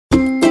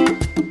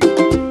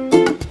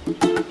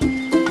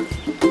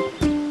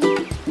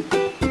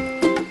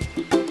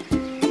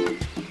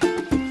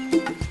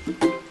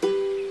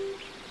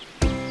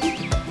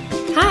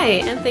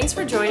Thanks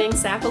for joining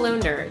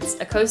Sapelo Nerds,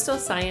 a coastal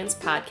science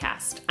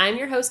podcast. I'm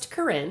your host,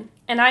 Corinne.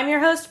 And I'm your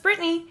host,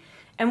 Brittany.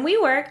 And we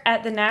work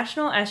at the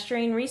National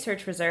Estuarine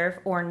Research Reserve,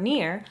 or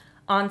NERR,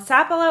 on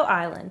Sapelo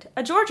Island,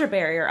 a Georgia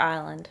barrier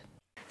island.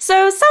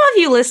 So some of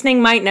you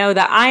listening might know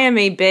that I am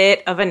a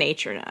bit of a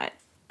nature nut.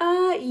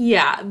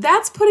 Yeah,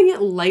 that's putting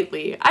it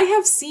lightly. I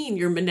have seen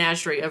your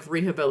menagerie of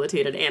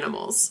rehabilitated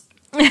animals.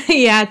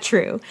 Yeah,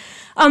 true.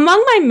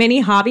 Among my many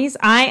hobbies,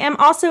 I am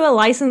also a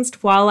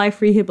licensed wildlife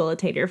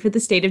rehabilitator for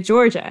the state of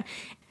Georgia.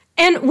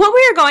 And what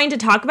we are going to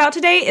talk about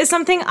today is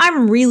something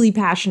I'm really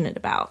passionate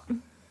about.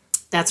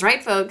 That's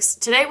right, folks.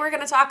 Today we're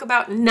going to talk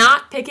about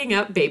not picking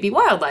up baby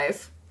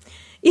wildlife.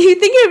 You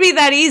think it would be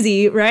that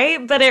easy,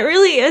 right? But it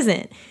really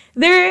isn't.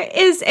 There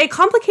is a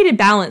complicated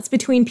balance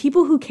between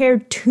people who care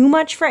too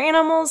much for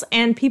animals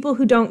and people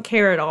who don't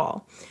care at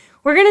all.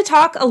 We're going to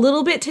talk a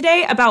little bit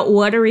today about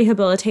what a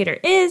rehabilitator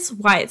is,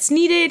 why it's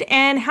needed,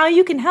 and how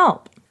you can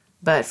help.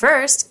 But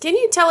first, can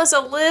you tell us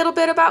a little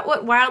bit about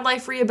what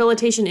wildlife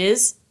rehabilitation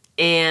is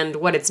and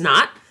what it's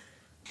not?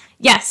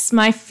 Yes,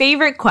 my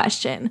favorite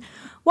question.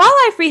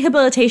 Wildlife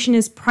rehabilitation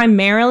is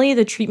primarily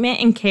the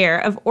treatment and care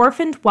of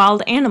orphaned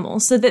wild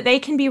animals so that they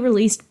can be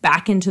released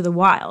back into the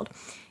wild.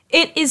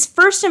 It is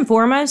first and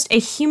foremost a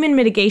human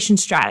mitigation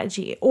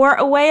strategy, or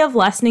a way of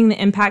lessening the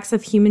impacts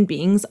of human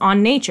beings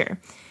on nature.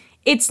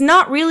 It's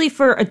not really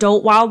for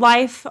adult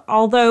wildlife,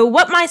 although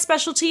what my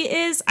specialty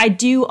is, I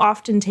do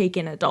often take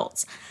in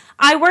adults.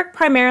 I work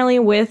primarily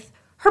with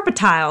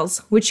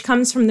herpetiles, which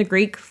comes from the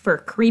Greek for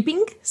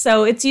creeping,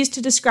 so it's used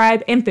to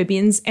describe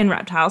amphibians and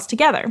reptiles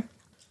together.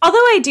 Although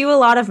I do a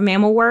lot of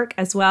mammal work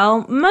as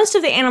well, most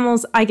of the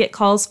animals I get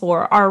calls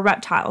for are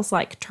reptiles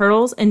like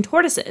turtles and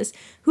tortoises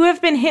who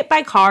have been hit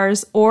by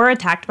cars or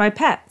attacked by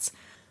pets.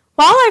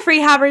 Wildlife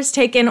rehabbers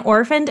take in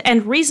orphaned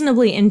and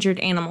reasonably injured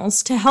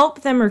animals to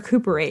help them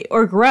recuperate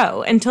or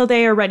grow until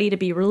they are ready to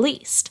be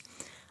released.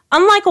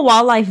 Unlike a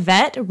wildlife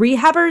vet,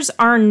 rehabbers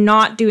are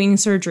not doing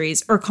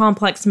surgeries or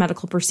complex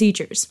medical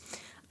procedures.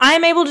 I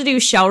am able to do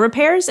shell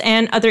repairs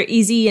and other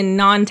easy and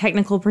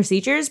non-technical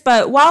procedures,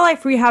 but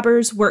wildlife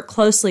rehabbers work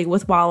closely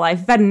with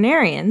wildlife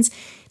veterinarians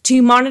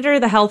to monitor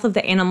the health of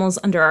the animals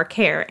under our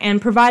care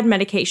and provide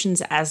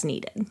medications as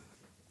needed.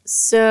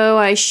 So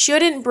I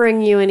shouldn't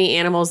bring you any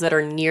animals that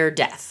are near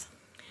death.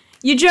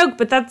 You joke,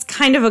 but that's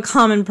kind of a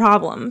common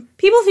problem.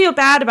 People feel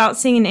bad about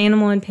seeing an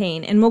animal in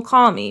pain and will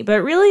call me,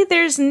 but really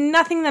there's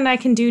nothing that I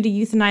can do to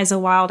euthanize a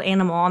wild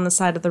animal on the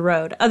side of the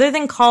road, other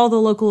than call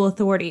the local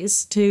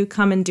authorities to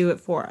come and do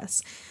it for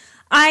us.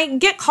 I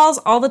get calls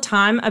all the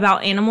time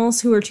about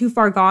animals who are too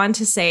far gone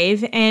to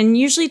save, and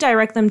usually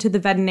direct them to the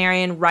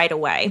veterinarian right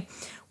away.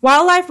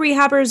 Wildlife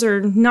rehabbers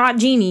are not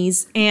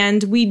genies,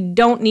 and we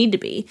don't need to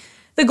be.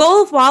 The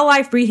goal of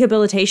wildlife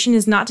rehabilitation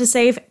is not to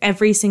save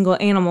every single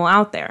animal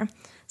out there.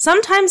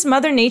 Sometimes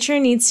Mother Nature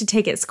needs to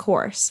take its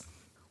course.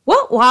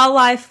 What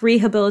wildlife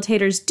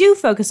rehabilitators do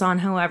focus on,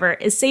 however,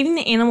 is saving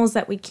the animals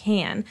that we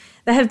can,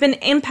 that have been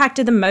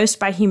impacted the most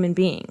by human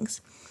beings.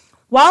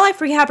 Wildlife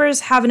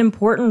rehabbers have an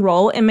important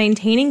role in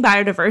maintaining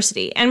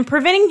biodiversity and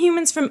preventing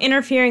humans from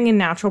interfering in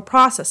natural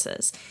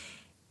processes.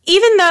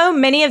 Even though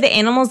many of the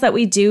animals that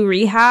we do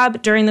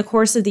rehab during the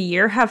course of the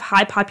year have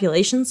high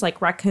populations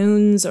like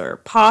raccoons or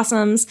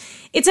possums,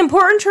 it's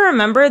important to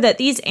remember that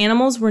these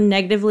animals were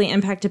negatively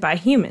impacted by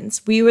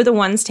humans. We were the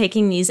ones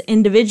taking these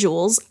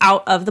individuals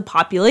out of the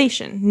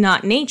population,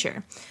 not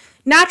nature.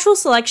 Natural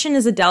selection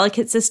is a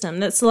delicate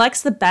system that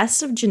selects the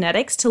best of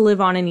genetics to live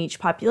on in each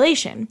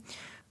population.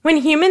 When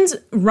humans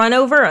run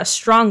over a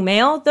strong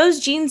male,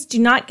 those genes do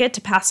not get to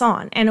pass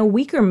on, and a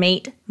weaker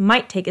mate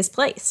might take his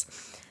place.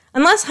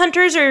 Unless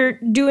hunters are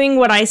doing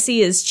what I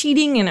see as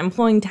cheating and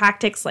employing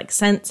tactics like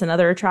scents and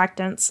other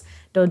attractants.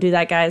 Don't do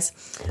that,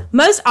 guys.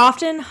 Most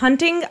often,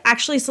 hunting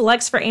actually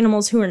selects for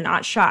animals who are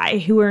not shy,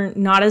 who are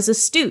not as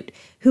astute,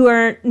 who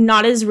are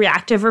not as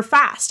reactive or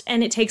fast,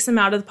 and it takes them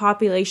out of the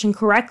population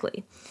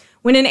correctly.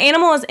 When an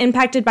animal is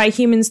impacted by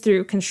humans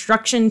through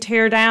construction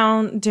tearing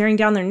down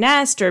their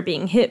nest, or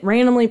being hit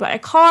randomly by a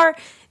car,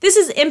 this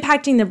is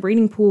impacting the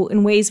breeding pool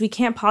in ways we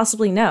can't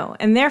possibly know,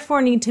 and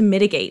therefore need to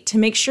mitigate to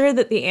make sure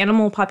that the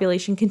animal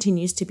population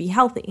continues to be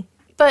healthy.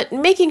 But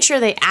making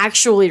sure they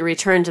actually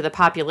return to the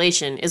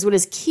population is what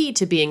is key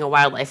to being a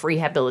wildlife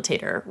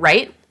rehabilitator,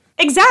 right?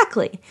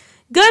 Exactly.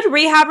 Good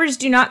rehabbers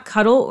do not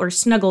cuddle or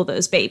snuggle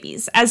those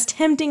babies, as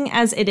tempting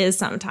as it is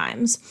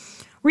sometimes.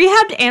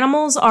 Rehabbed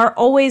animals are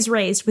always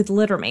raised with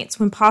littermates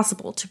when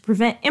possible to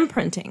prevent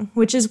imprinting,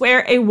 which is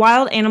where a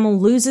wild animal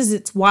loses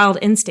its wild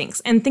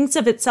instincts and thinks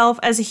of itself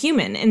as a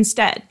human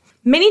instead.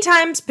 Many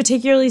times,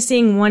 particularly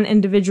seeing one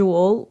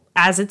individual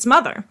as its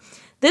mother.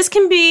 This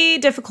can be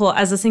difficult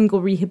as a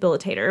single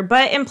rehabilitator,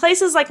 but in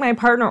places like my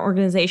partner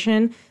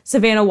organization,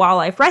 Savannah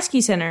Wildlife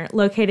Rescue Center,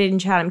 located in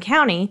Chatham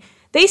County,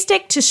 they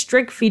stick to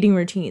strict feeding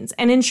routines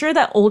and ensure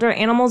that older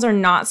animals are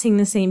not seeing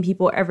the same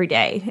people every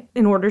day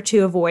in order to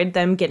avoid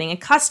them getting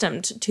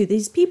accustomed to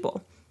these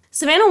people.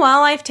 Savannah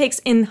Wildlife takes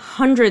in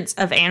hundreds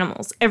of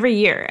animals every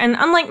year, and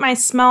unlike my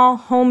small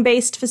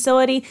home-based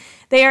facility,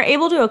 they are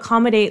able to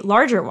accommodate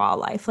larger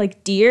wildlife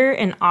like deer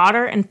and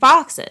otter and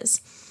foxes.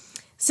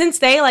 Since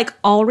they, like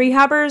all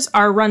rehabbers,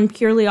 are run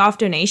purely off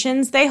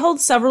donations, they hold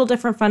several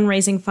different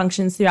fundraising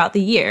functions throughout the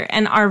year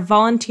and are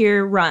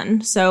volunteer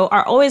run, so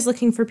are always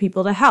looking for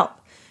people to help.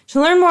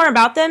 To learn more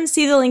about them,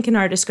 see the link in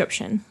our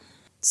description.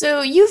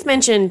 So you've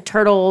mentioned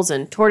turtles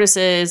and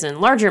tortoises and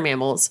larger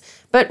mammals,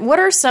 but what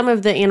are some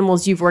of the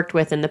animals you've worked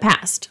with in the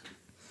past?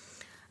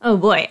 Oh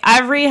boy,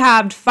 I've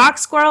rehabbed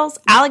fox squirrels,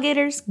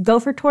 alligators,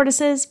 gopher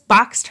tortoises,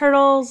 box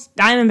turtles,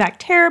 diamondback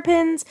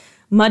terrapins,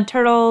 mud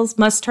turtles,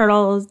 musk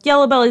turtles,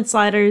 yellow-bellied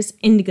sliders,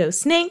 indigo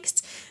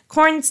snakes,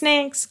 corn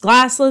snakes,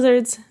 glass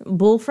lizards,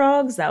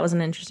 bullfrogs, that was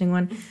an interesting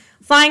one,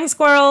 flying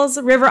squirrels,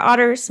 river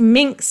otters,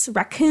 minks,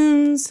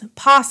 raccoons,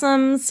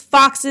 possums,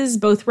 foxes,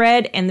 both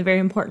red and the very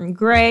important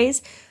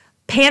grays,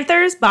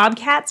 panthers,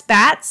 bobcats,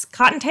 bats,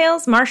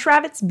 cottontails, marsh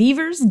rabbits,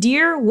 beavers,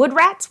 deer, wood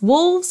rats,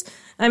 wolves.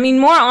 I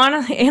mean, more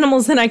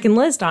animals than I can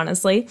list,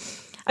 honestly.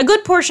 A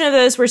good portion of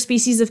those were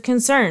species of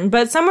concern,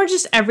 but some were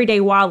just everyday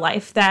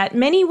wildlife that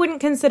many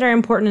wouldn't consider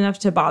important enough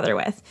to bother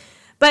with.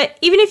 But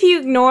even if you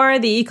ignore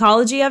the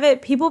ecology of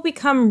it, people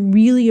become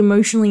really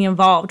emotionally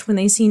involved when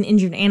they see an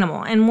injured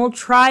animal and will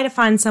try to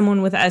find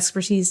someone with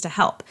expertise to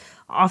help,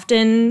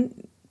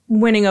 often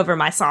winning over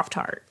my soft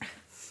heart.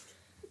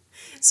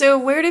 So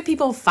where do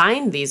people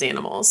find these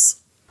animals?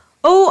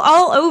 Oh,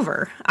 all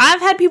over.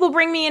 I've had people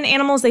bring me in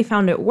animals they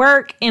found at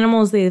work,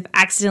 animals they've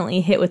accidentally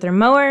hit with their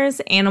mowers,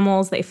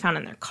 animals they found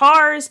in their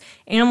cars,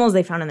 animals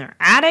they found in their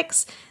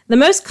attics. The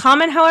most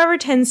common, however,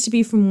 tends to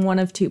be from one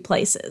of two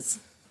places.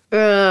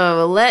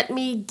 Oh, let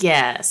me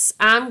guess.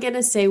 I'm going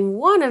to say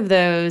one of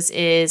those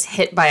is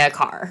hit by a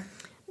car.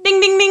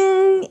 Ding, ding,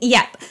 ding.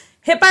 Yep.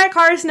 Hit by a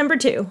car is number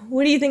 2.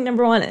 What do you think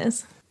number 1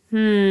 is?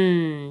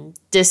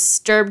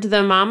 Disturbed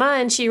the mama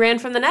and she ran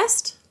from the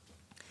nest?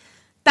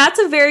 That's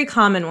a very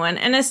common one,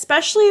 and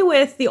especially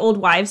with the old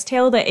wives'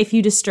 tale that if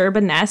you disturb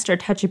a nest or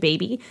touch a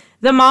baby,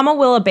 the mama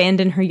will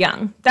abandon her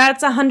young.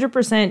 That's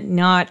 100%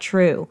 not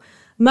true.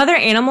 Mother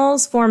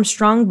animals form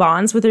strong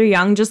bonds with their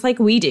young just like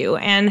we do,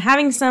 and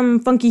having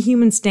some funky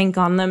human stink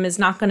on them is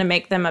not going to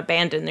make them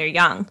abandon their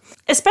young.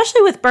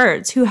 Especially with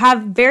birds, who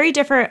have very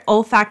different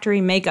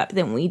olfactory makeup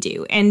than we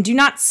do, and do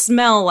not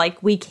smell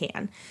like we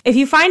can. If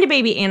you find a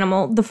baby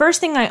animal, the first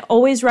thing I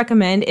always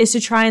recommend is to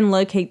try and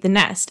locate the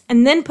nest,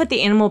 and then put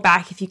the animal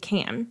back if you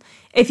can.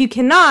 If you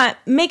cannot,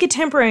 make a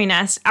temporary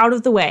nest out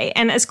of the way,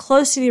 and as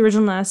close to the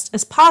original nest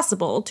as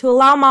possible to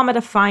allow mama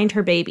to find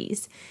her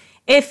babies.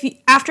 If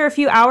after a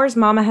few hours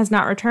mama has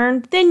not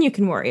returned, then you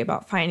can worry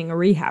about finding a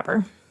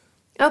rehabber.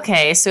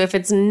 Okay, so if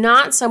it's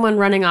not someone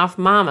running off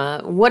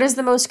mama, what is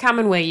the most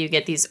common way you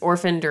get these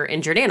orphaned or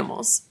injured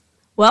animals?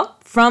 Well,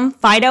 from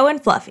Fido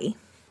and Fluffy.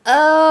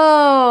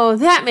 Oh,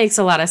 that makes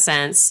a lot of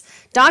sense.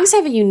 Dogs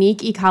have a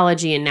unique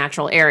ecology in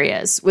natural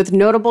areas, with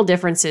notable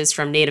differences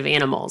from native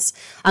animals.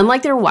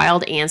 Unlike their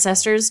wild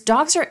ancestors,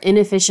 dogs are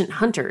inefficient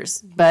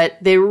hunters, but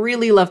they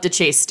really love to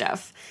chase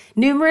stuff.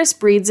 Numerous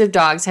breeds of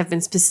dogs have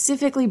been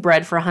specifically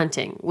bred for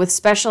hunting, with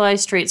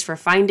specialized traits for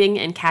finding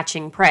and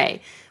catching prey,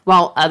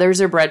 while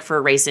others are bred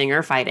for racing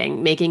or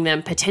fighting, making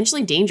them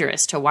potentially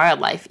dangerous to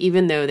wildlife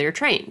even though they're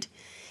trained.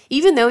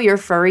 Even though your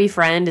furry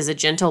friend is a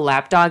gentle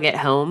lapdog at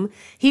home,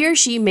 he or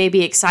she may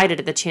be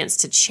excited at the chance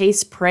to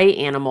chase prey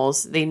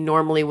animals they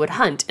normally would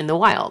hunt in the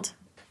wild.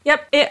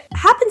 Yep, it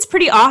happens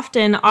pretty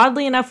often,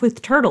 oddly enough,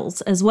 with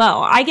turtles as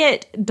well. I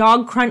get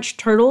dog crunch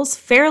turtles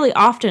fairly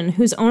often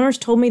whose owners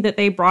told me that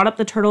they brought up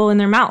the turtle in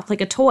their mouth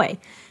like a toy.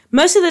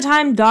 Most of the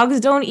time, dogs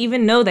don't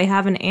even know they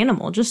have an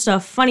animal, just a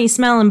funny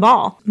smelling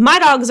ball. My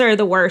dogs are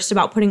the worst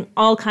about putting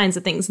all kinds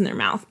of things in their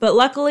mouth, but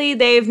luckily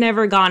they've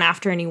never gone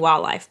after any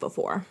wildlife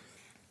before.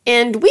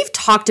 And we've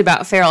talked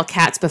about feral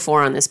cats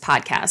before on this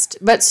podcast,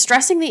 but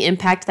stressing the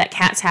impact that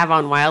cats have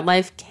on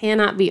wildlife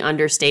cannot be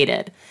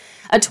understated.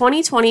 A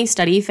 2020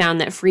 study found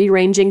that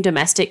free-ranging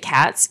domestic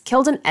cats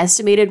killed an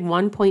estimated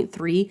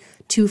 1.3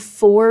 to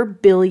 4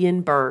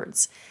 billion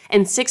birds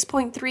and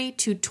 6.3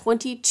 to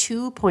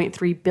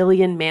 22.3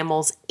 billion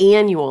mammals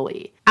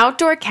annually.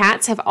 Outdoor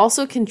cats have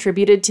also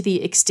contributed to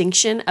the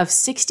extinction of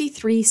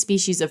 63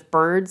 species of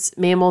birds,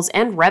 mammals,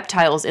 and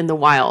reptiles in the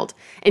wild,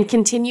 and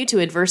continue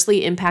to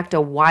adversely impact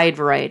a wide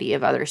variety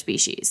of other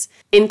species,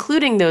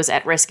 including those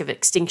at risk of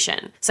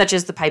extinction, such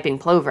as the piping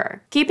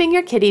plover. Keeping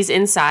your kitties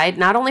inside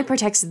not only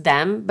protects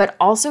them, but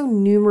also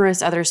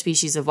numerous other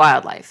species of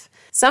wildlife.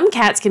 Some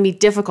cats can be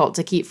difficult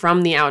to keep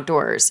from the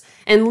outdoors,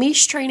 and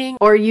leash training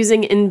or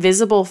using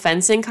invisible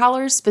fencing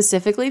collars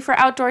specifically for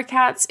outdoor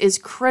cats is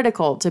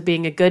critical to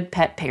being a good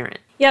pet parent.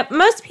 Yep,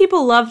 most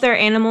people love their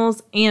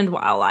animals and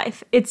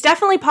wildlife. It's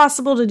definitely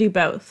possible to do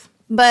both.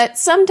 But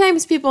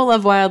sometimes people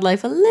love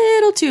wildlife a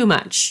little too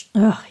much.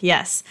 Ugh,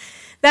 yes.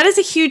 That is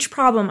a huge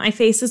problem I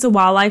face as a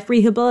wildlife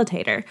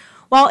rehabilitator.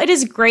 While it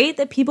is great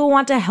that people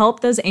want to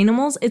help those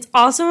animals, it's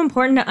also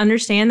important to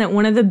understand that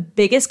one of the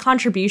biggest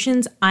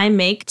contributions I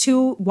make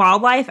to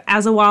wildlife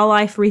as a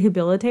wildlife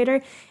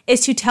rehabilitator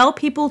is to tell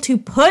people to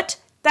put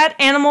that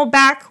animal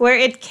back where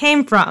it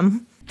came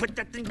from. Put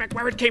that thing back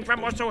where it came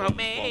from, or so help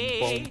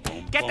me.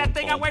 Get that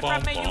thing away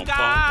from me, you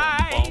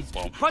guys.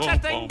 Put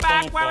that thing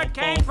back where it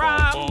came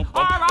from, or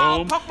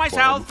I'll poke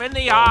myself in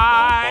the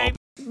eye.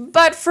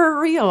 But for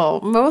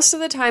real, most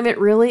of the time it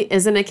really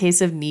isn't a case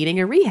of needing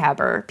a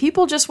rehabber.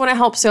 People just want to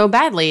help so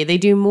badly, they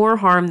do more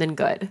harm than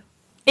good.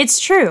 It's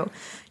true.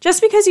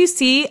 Just because you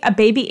see a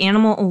baby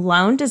animal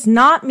alone does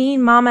not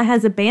mean mama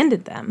has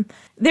abandoned them.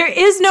 There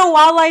is no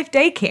wildlife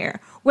daycare.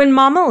 When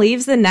mama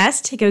leaves the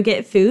nest to go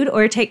get food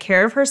or take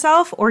care of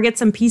herself or get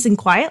some peace and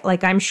quiet,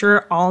 like I'm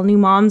sure all new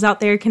moms out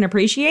there can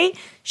appreciate,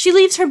 she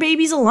leaves her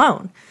babies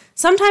alone.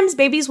 Sometimes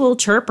babies will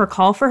chirp or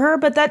call for her,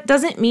 but that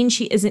doesn't mean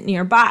she isn't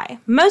nearby.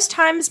 Most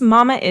times,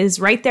 mama is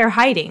right there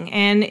hiding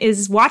and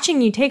is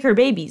watching you take her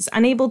babies,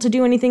 unable to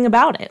do anything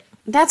about it.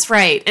 That's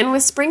right. And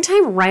with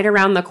springtime right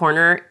around the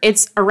corner,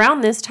 it's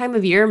around this time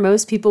of year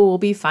most people will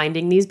be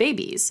finding these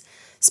babies.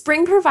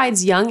 Spring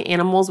provides young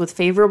animals with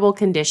favorable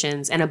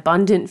conditions and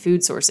abundant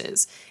food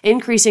sources,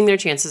 increasing their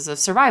chances of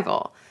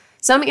survival.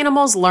 Some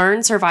animals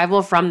learn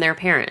survival from their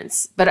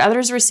parents, but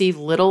others receive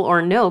little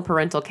or no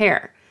parental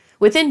care.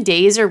 Within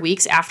days or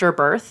weeks after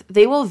birth,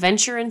 they will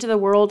venture into the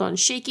world on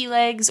shaky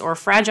legs or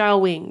fragile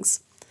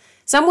wings.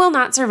 Some will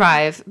not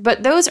survive,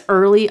 but those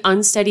early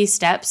unsteady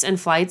steps and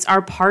flights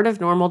are part of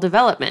normal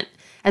development,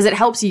 as it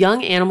helps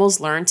young animals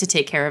learn to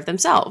take care of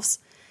themselves.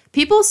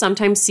 People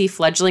sometimes see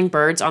fledgling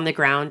birds on the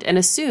ground and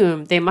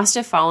assume they must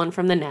have fallen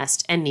from the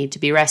nest and need to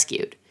be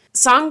rescued.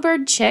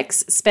 Songbird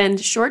chicks spend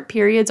short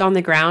periods on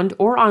the ground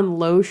or on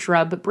low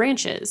shrub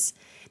branches.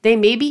 They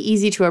may be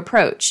easy to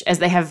approach, as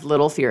they have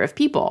little fear of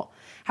people.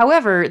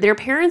 However, their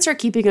parents are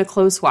keeping a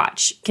close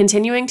watch,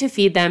 continuing to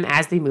feed them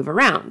as they move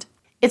around.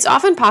 It's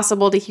often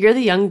possible to hear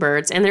the young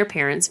birds and their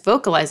parents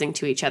vocalizing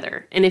to each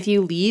other, and if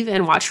you leave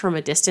and watch from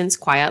a distance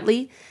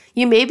quietly,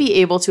 you may be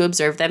able to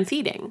observe them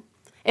feeding.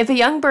 If a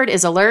young bird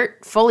is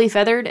alert, fully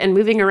feathered, and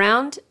moving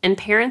around, and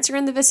parents are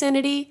in the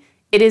vicinity,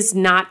 it is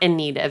not in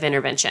need of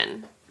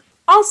intervention.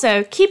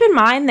 Also, keep in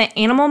mind that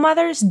animal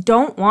mothers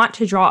don't want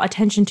to draw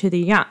attention to their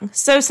young,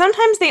 so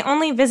sometimes they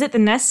only visit the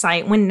nest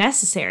site when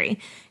necessary,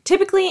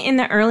 typically in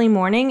the early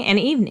morning and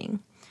evening.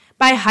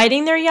 By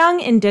hiding their young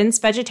in dense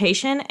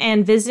vegetation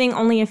and visiting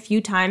only a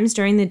few times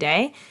during the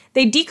day,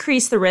 they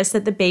decrease the risk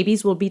that the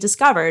babies will be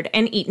discovered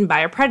and eaten by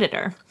a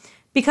predator.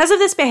 Because of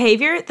this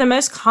behavior, the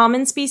most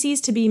common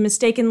species to be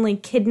mistakenly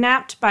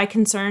kidnapped by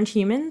concerned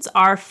humans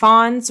are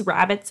fawns,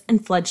 rabbits,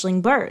 and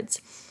fledgling birds.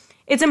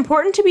 It's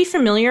important to be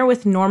familiar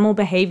with normal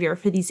behavior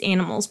for these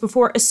animals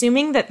before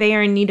assuming that they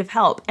are in need of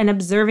help and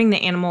observing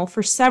the animal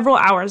for several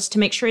hours to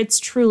make sure it's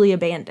truly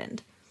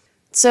abandoned.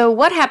 So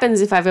what happens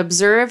if I've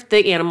observed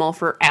the animal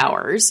for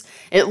hours,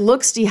 it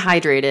looks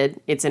dehydrated,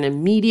 it's in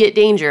immediate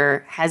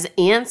danger, has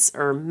ants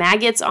or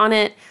maggots on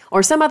it,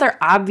 or some other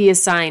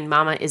obvious sign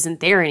mama isn't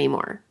there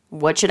anymore?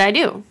 What should I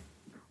do?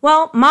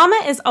 Well,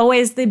 mama is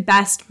always the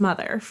best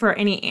mother for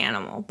any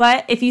animal,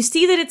 but if you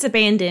see that it's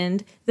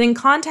abandoned, then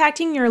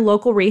contacting your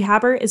local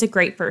rehabber is a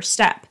great first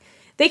step.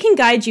 They can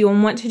guide you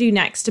on what to do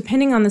next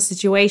depending on the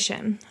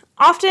situation.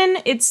 Often,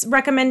 it's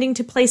recommending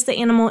to place the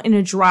animal in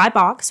a dry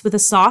box with a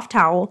soft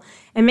towel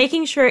and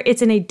making sure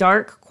it's in a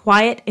dark,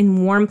 quiet,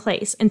 and warm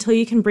place until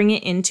you can bring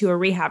it into a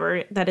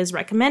rehabber that is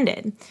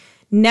recommended.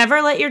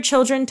 Never let your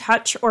children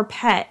touch or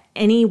pet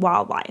any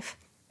wildlife.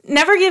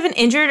 Never give an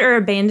injured or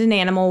abandoned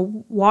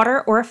animal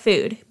water or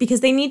food because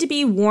they need to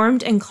be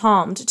warmed and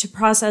calmed to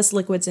process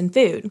liquids and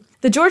food.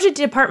 The Georgia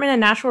Department of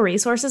Natural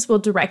Resources will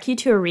direct you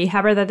to a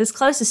rehabber that is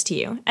closest to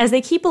you, as they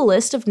keep a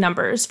list of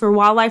numbers for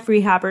wildlife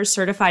rehabbers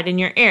certified in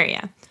your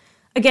area.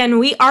 Again,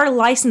 we are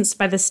licensed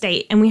by the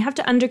state, and we have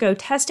to undergo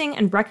testing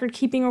and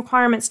record-keeping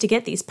requirements to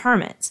get these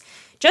permits.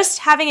 Just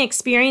having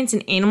experience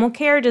in animal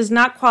care does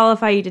not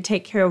qualify you to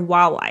take care of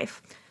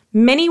wildlife.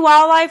 Many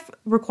wildlife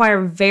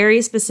require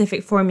very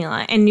specific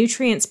formula and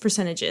nutrients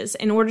percentages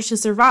in order to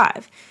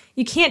survive.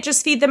 You can't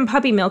just feed them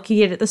puppy milk you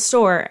get at the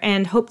store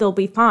and hope they'll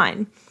be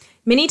fine.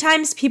 Many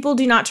times people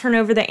do not turn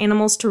over the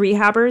animals to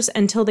rehabbers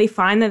until they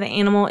find that the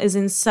animal is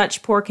in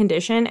such poor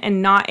condition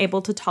and not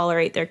able to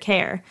tolerate their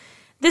care.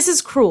 This is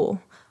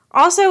cruel.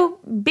 Also,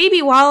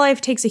 baby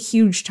wildlife takes a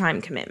huge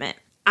time commitment.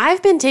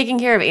 I've been taking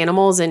care of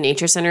animals in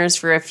nature centers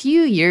for a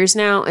few years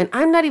now, and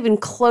I'm not even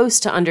close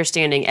to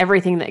understanding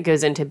everything that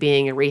goes into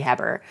being a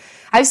rehabber.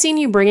 I've seen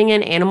you bringing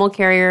in animal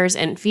carriers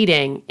and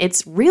feeding.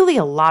 It's really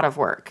a lot of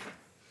work.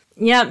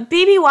 Yeah,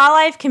 baby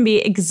wildlife can be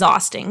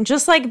exhausting,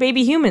 just like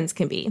baby humans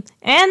can be,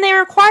 and they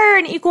require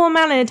an equal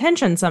amount of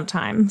attention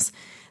sometimes.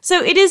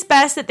 So it is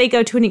best that they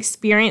go to an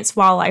experienced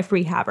wildlife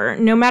rehabber,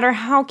 no matter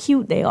how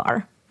cute they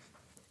are.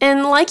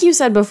 And like you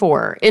said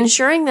before,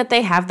 ensuring that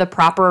they have the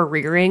proper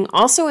rearing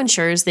also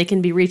ensures they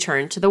can be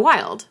returned to the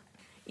wild.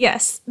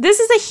 Yes, this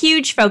is a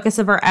huge focus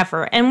of our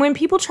effort, and when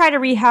people try to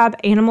rehab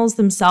animals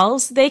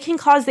themselves, they can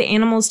cause the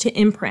animals to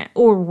imprint,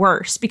 or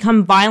worse,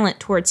 become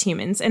violent towards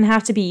humans and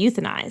have to be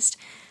euthanized.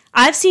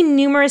 I've seen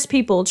numerous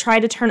people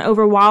try to turn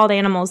over wild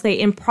animals they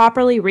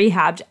improperly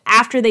rehabbed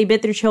after they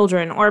bit their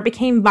children or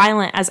became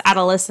violent as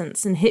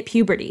adolescents and hit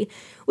puberty,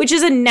 which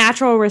is a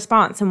natural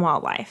response in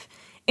wildlife.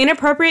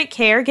 Inappropriate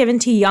care given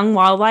to young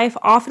wildlife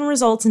often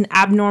results in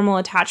abnormal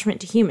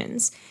attachment to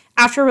humans.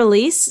 After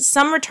release,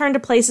 some return to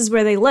places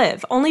where they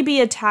live, only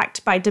be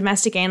attacked by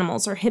domestic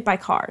animals or hit by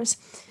cars.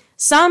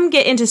 Some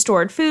get into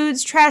stored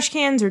foods, trash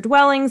cans, or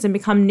dwellings and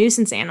become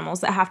nuisance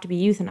animals that have to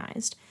be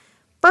euthanized.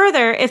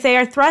 Further, if they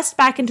are thrust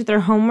back into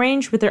their home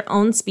range with their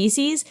own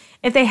species,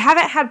 if they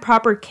haven't had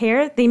proper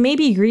care, they may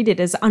be greeted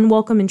as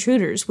unwelcome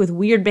intruders with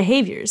weird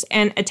behaviors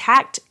and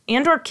attacked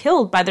and or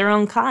killed by their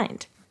own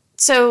kind.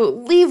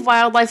 So leave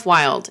wildlife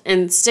wild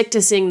and stick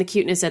to seeing the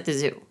cuteness at the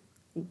zoo.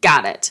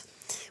 Got it.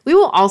 We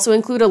will also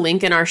include a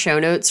link in our show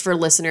notes for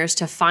listeners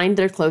to find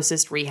their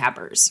closest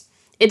rehabbers.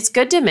 It's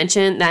good to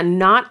mention that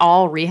not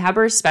all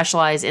rehabbers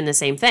specialize in the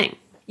same thing.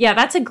 Yeah,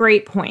 that's a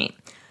great point.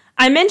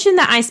 I mentioned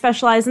that I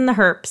specialize in the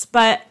herps,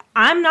 but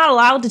I'm not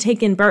allowed to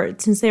take in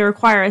birds since they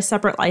require a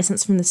separate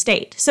license from the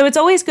state. So it's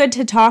always good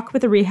to talk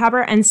with a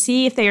rehabber and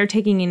see if they are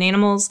taking in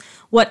animals,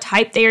 what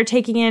type they are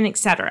taking in,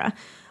 etc.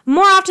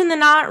 More often than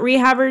not,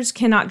 rehabbers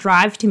cannot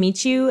drive to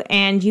meet you,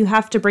 and you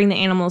have to bring the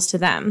animals to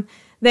them.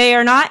 They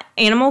are not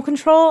animal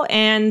control,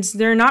 and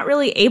they're not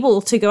really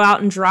able to go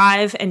out and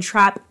drive and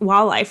trap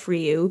wildlife for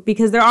you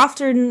because they're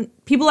often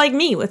people like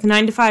me with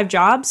 9-to-5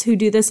 jobs who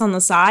do this on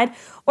the side,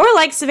 or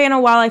like Savannah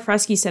Wildlife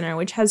Rescue Center,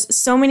 which has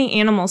so many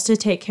animals to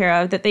take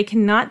care of that they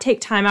cannot take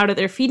time out of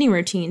their feeding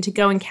routine to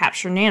go and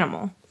capture an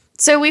animal.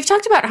 So we've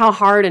talked about how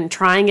hard and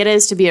trying it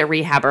is to be a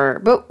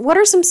rehabber, but what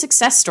are some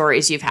success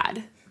stories you've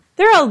had?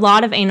 There are a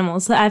lot of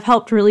animals that I've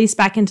helped release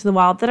back into the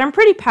wild that I'm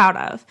pretty proud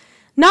of.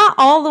 Not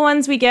all the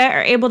ones we get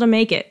are able to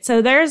make it,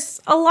 so there's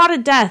a lot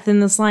of death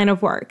in this line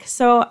of work.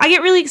 So I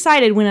get really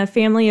excited when a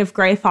family of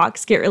gray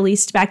fox get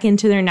released back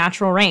into their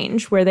natural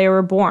range where they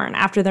were born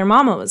after their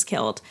mama was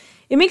killed.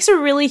 It makes a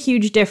really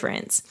huge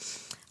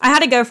difference. I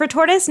had a gopher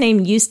tortoise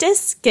named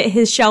Eustace get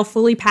his shell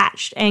fully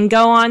patched and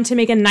go on to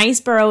make a nice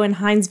burrow in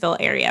Hinesville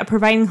area,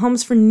 providing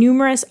homes for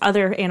numerous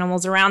other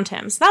animals around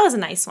him. So that was a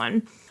nice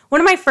one. One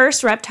of my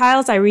first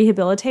reptiles I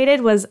rehabilitated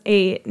was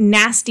a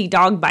nasty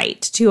dog bite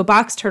to a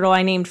box turtle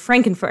I named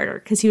Frankenfurter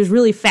because he was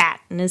really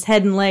fat and his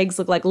head and legs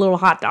looked like little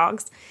hot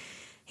dogs.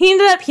 He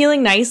ended up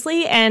healing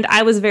nicely, and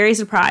I was very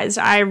surprised.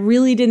 I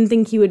really didn't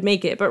think he would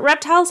make it, but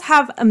reptiles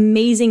have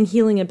amazing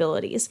healing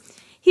abilities.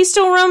 He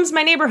still roams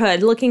my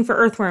neighborhood looking for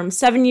earthworms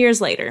 7 years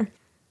later.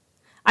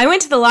 I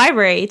went to the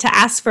library to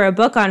ask for a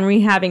book on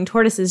rehabbing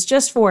tortoises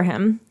just for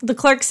him. The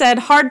clerk said,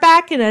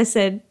 "Hardback?" And I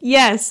said,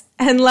 "Yes,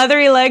 and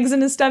leathery legs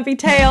and a stumpy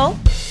tail."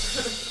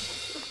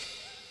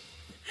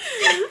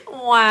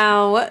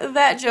 Wow,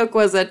 that joke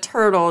was a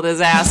turtle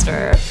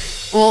disaster.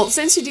 Well,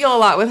 since you deal a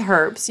lot with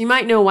herps, you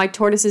might know why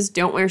tortoises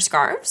don't wear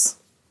scarves?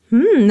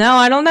 No,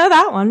 I don't know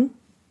that one.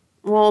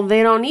 Well,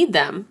 they don't need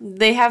them.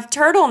 They have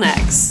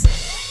turtlenecks.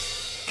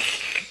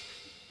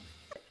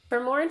 For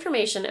more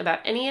information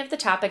about any of the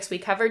topics we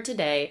covered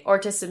today, or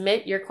to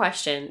submit your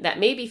question that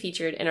may be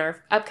featured in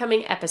our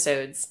upcoming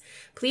episodes,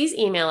 please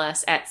email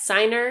us at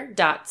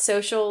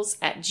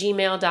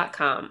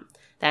signer.socials@gmail.com.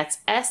 That's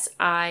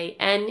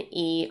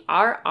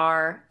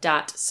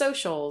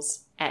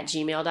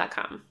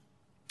SINERR.socials@gmail.com.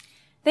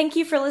 Thank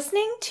you for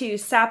listening to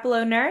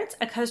Sapelo Nerds,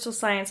 a coastal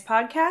science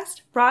podcast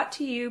brought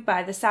to you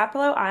by the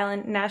Sapelo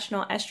Island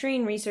National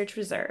Estuarine Research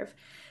Reserve.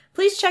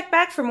 Please check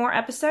back for more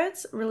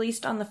episodes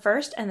released on the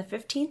 1st and the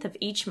 15th of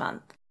each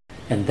month.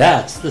 And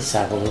that's the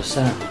Sapelo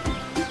Sound.